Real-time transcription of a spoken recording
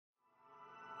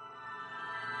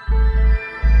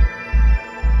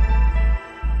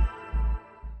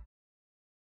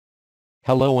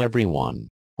Hello everyone.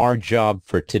 Our job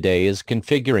for today is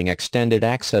configuring extended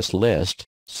access list,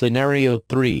 scenario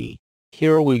 3.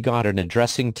 Here we got an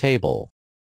addressing table.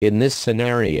 In this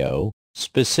scenario,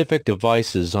 specific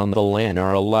devices on the LAN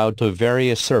are allowed to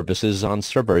various services on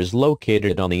servers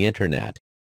located on the Internet.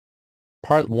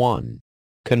 Part 1.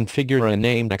 Configure a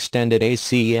named extended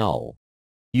ACL.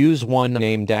 Use one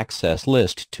named access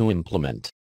list to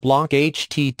implement. Block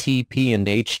HTTP and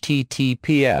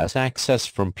HTTPS access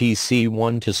from PC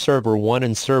 1 to Server 1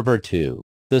 and Server 2.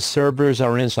 The servers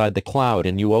are inside the cloud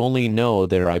and you only know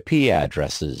their IP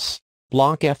addresses.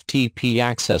 Block FTP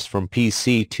access from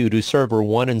PC 2 to Server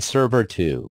 1 and Server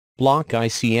 2. Block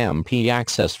ICMP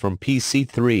access from PC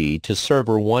 3 to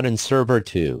Server 1 and Server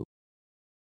 2.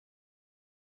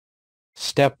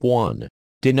 Step 1.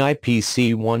 Deny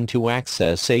PC 1 to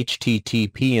access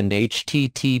HTTP and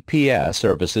HTTPS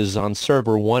services on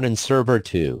Server 1 and Server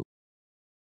 2.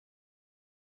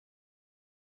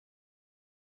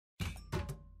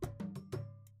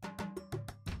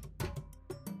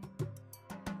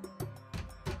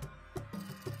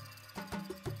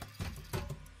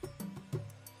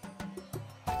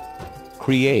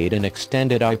 Create an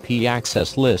extended IP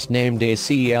access list named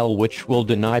ACL which will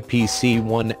deny PC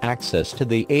 1 access to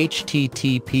the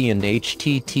HTTP and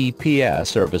HTTPS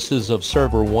services of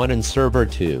Server 1 and Server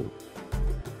 2.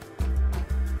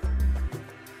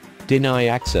 Deny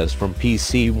access from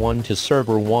PC 1 to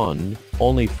Server 1,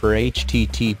 only for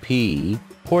HTTP,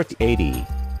 port 80.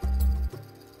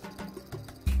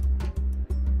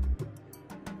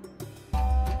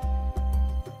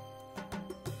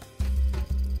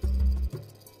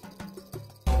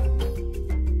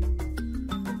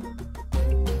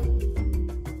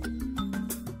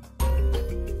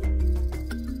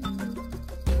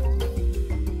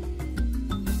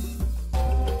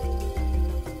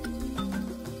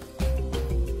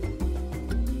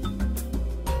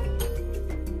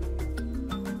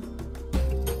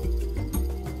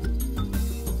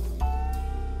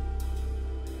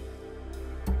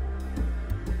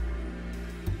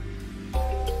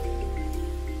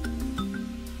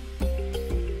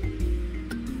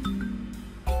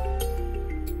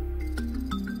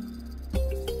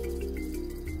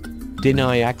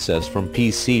 Deny access from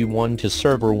PC 1 to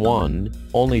Server 1,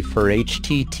 only for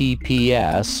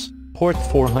HTTPS, port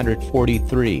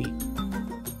 443.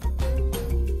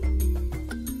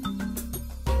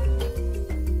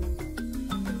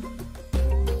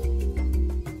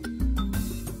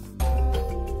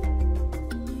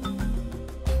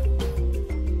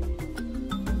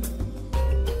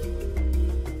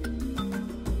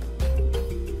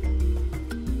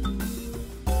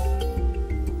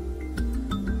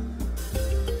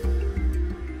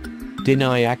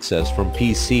 Deny access from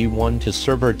PC 1 to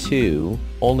Server 2,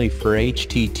 only for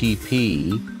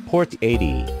HTTP, port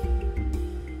 80.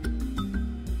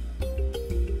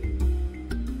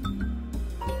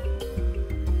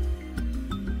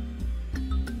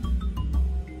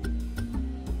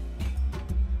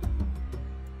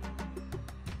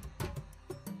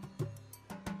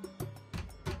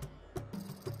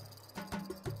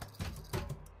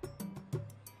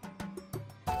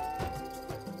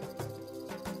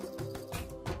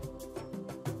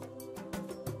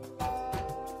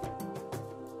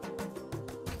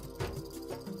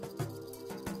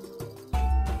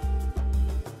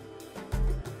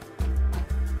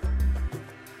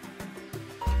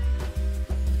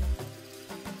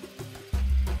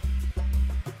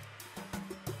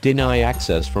 Deny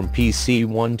access from PC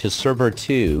 1 to Server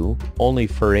 2, only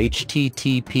for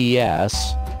HTTPS,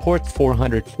 port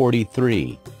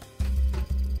 443.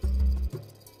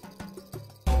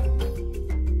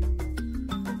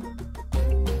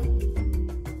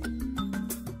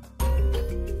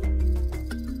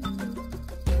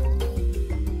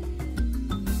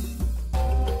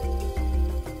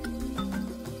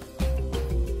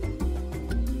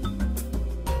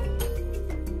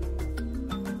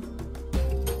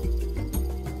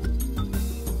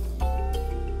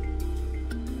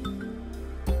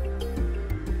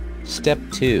 Step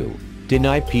 2.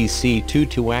 Deny PC 2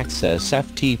 to access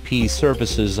FTP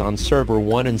services on Server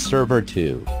 1 and Server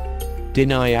 2.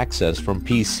 Deny access from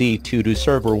PC 2 to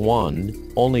Server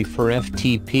 1, only for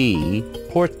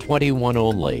FTP, port 21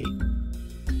 only.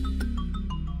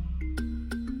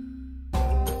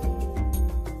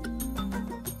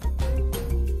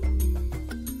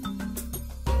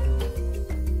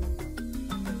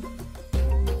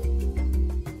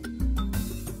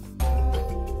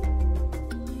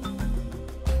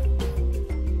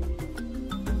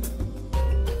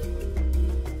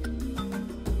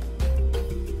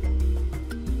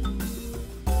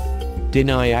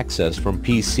 Deny access from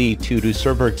PC 2 to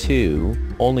server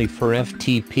 2, only for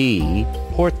FTP,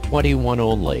 port 21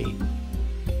 only.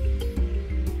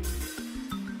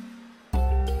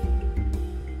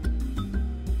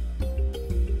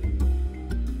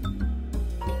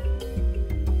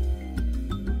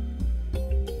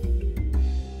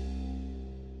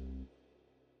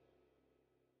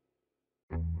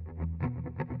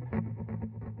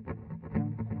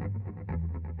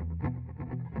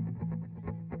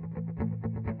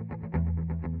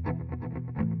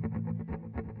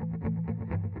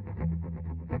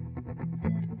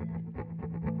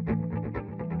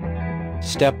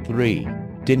 Step 3.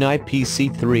 Deny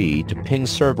PC 3 to ping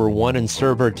server 1 and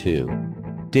server 2.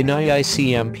 Deny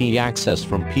ICMP access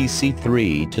from PC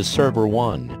 3 to server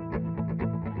 1.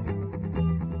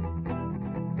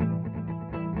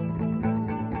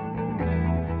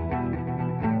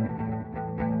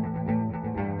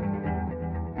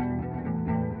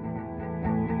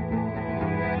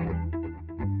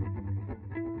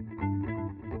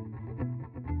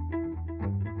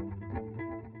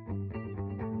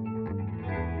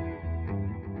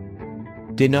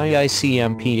 Deny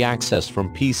ICMP access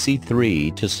from PC 3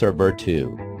 to server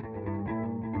 2.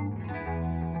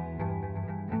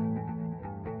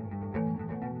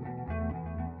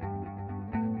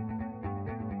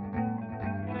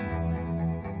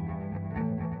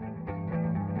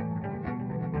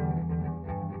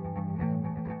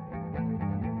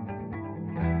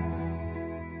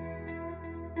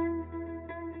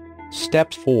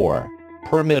 Step 4.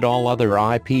 Permit all other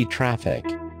IP traffic.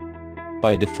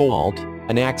 By default,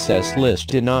 an access list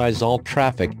denies all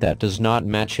traffic that does not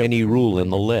match any rule in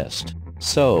the list,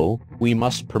 so we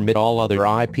must permit all other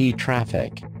IP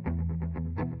traffic.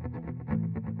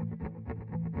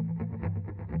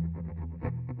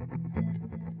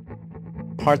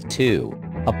 Part 2.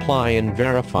 Apply and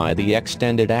verify the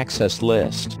extended access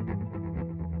list.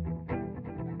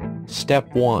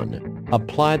 Step 1.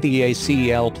 Apply the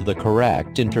ACL to the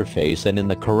correct interface and in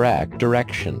the correct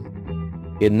direction.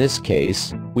 In this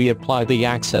case, we apply the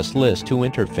access list to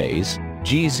interface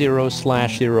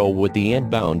G0/0 with the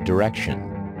inbound direction.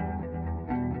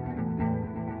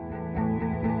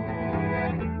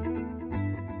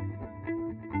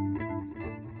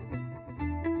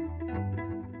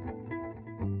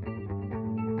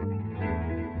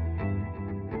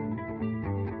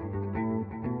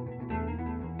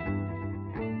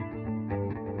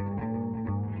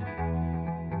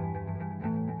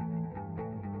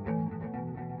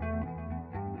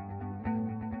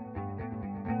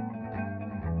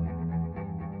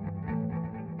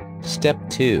 Step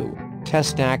 2.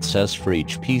 Test access for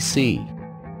each PC.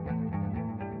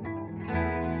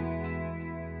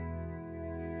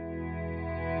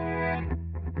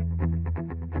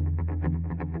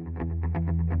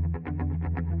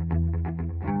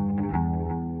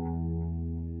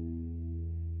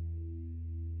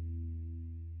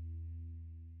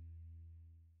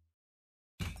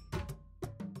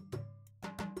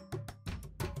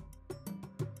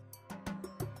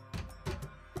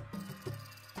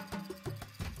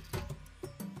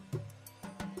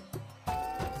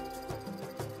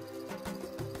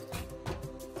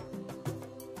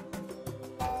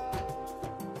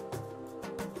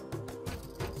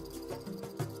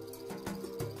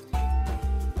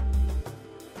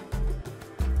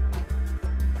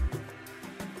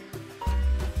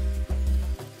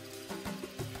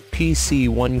 PC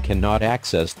 1 cannot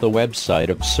access the website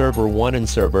of server 1 and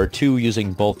server 2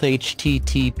 using both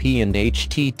HTTP and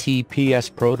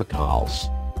HTTPS protocols.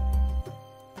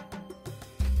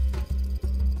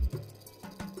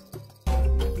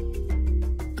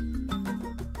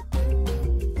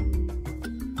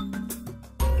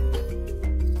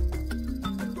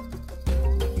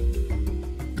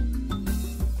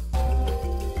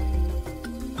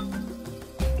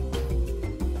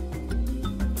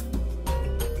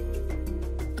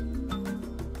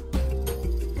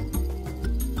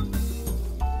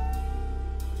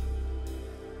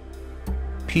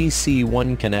 PC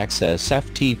 1 can access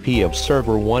FTP of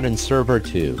server 1 and server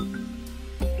 2.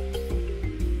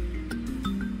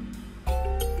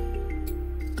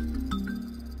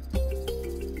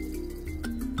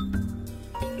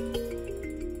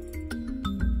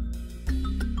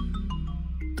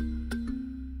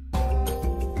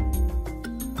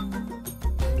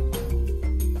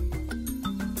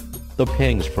 The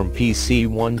pings from PC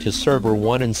 1 to server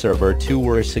 1 and server 2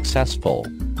 were successful.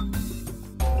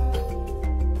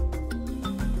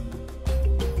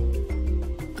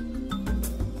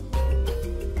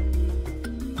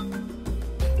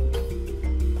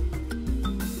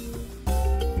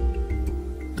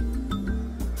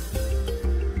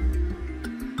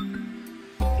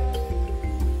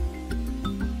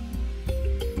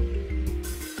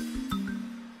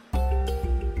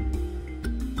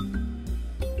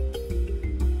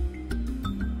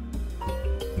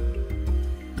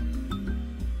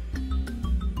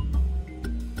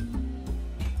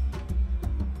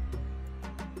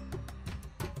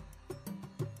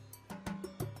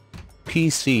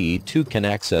 PC2 can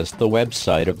access the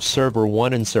website of Server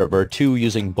 1 and Server 2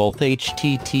 using both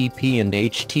HTTP and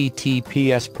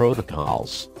HTTPS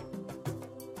protocols.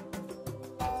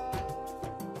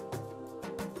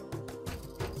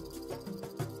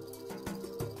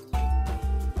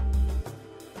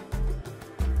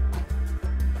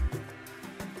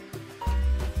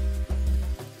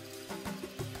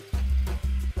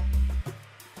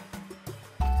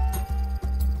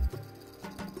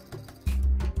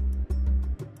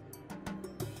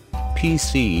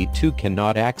 PC2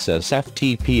 cannot access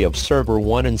FTP of Server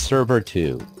 1 and Server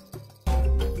 2.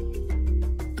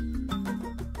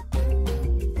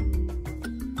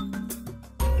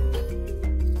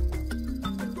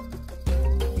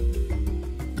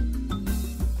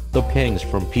 The pings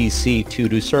from PC2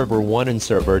 to Server 1 and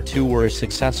Server 2 were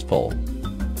successful.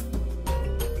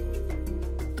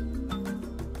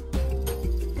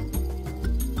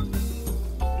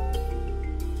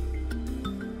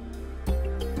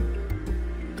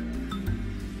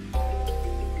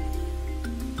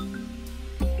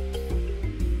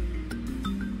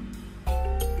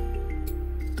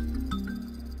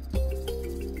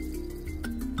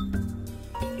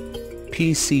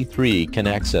 PC3 can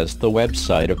access the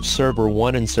website of Server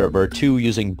 1 and Server 2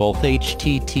 using both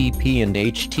HTTP and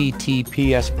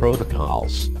HTTPS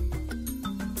protocols.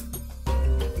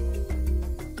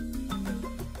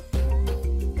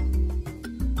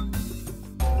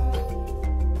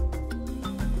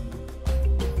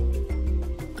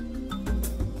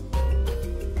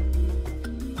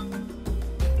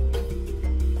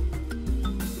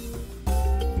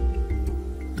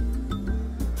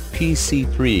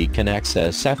 PC3 can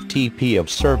access FTP of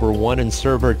Server 1 and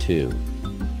Server 2.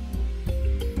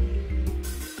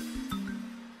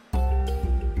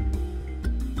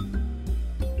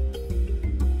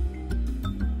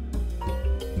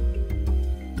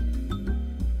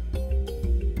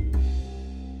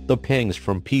 The pings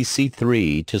from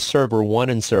PC3 to Server 1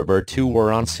 and Server 2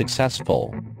 were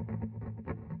unsuccessful.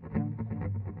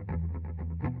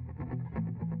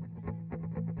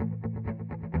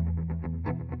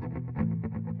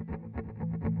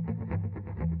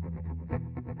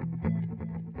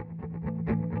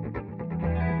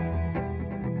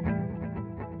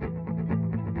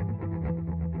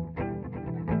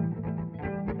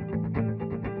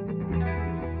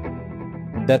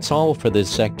 That's all for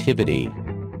this activity.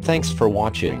 Thanks for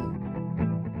watching.